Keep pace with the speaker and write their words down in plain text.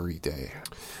every day.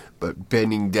 But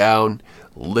bending down,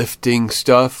 lifting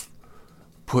stuff,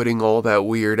 putting all that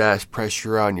weird-ass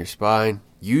pressure on your spine,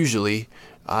 usually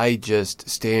I just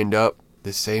stand up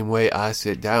the same way I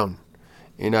sit down,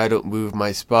 and I don't move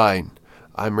my spine.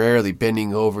 I'm rarely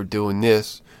bending over doing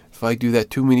this. If I do that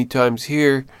too many times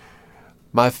here,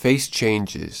 my face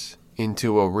changes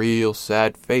into a real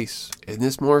sad face. And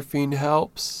this morphine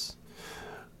helps,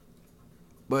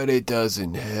 but it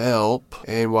doesn't help.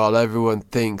 And while everyone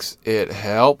thinks it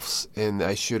helps and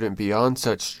I shouldn't be on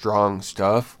such strong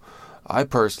stuff, I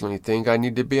personally think I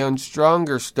need to be on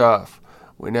stronger stuff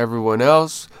when everyone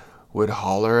else would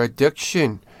holler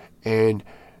addiction and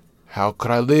how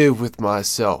could I live with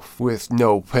myself with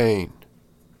no pain?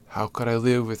 How could I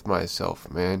live with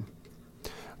myself, man?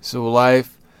 So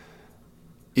life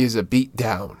is a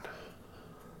beatdown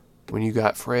when you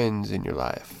got friends in your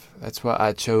life. That's what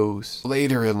I chose.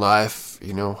 Later in life,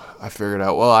 I figured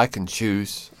out, well, I can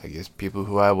choose, I guess, people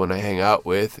who I want to hang out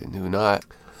with and who not.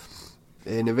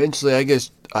 And eventually, I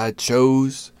guess I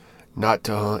chose not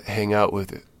to hang out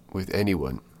with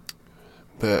anyone.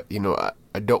 But,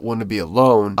 I don't want to be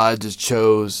alone. I just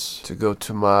chose to go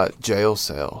to my jail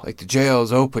cell. Like, the jail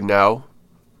is open now,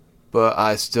 but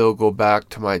I still go back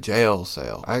to my jail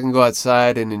cell. I can go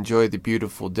outside and enjoy the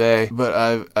beautiful day,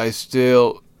 but I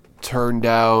still turn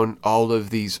down all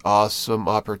of these awesome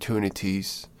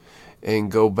opportunities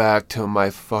and go back to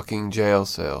my fucking jail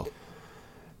cell.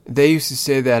 They used to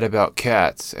say that about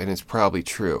cats, and it's probably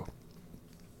true.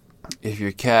 If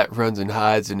your cat runs and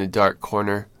hides in a dark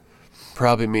corner,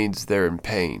 probably means they're in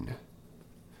pain.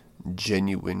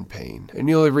 Genuine pain. And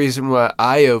the only reason why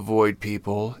I avoid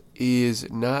people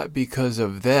is not because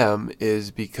of them, is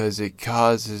because it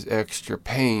causes extra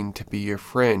pain to be your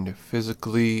friend,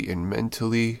 physically and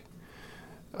mentally.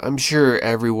 I'm sure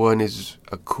everyone is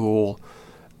a cool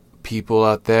people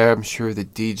out there. I'm sure the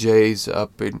DJs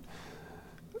up in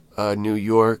New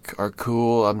York are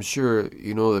cool. I'm sure,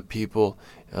 the people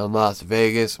in Las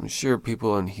Vegas. I'm sure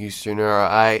people in Houston are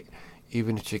alright.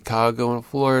 Even in Chicago and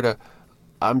Florida.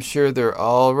 I'm sure they're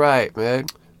alright, man.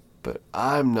 But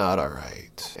I'm not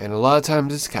alright. And a lot of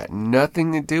times it's got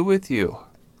nothing to do with you.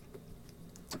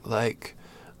 Like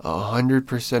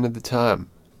 100% of the time.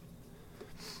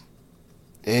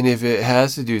 And if it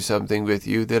has to do something with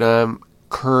you, then I'm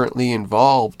currently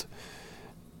involved,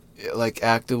 like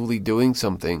actively doing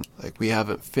something. Like we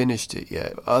haven't finished it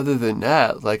yet. Other than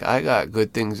that, like I got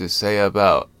good things to say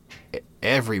about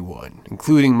everyone,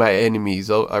 including my enemies.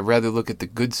 I'd rather look at the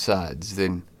good sides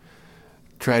than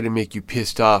try to make you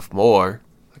pissed off more.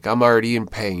 Like I'm already in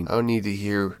pain. I don't need to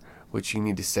hear what you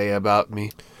need to say about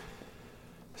me.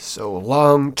 So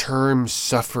long-term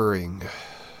suffering.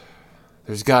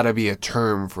 There's got to be a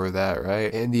term for that,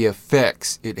 right? And the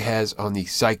effects it has on the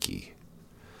psyche.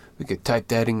 We could type that in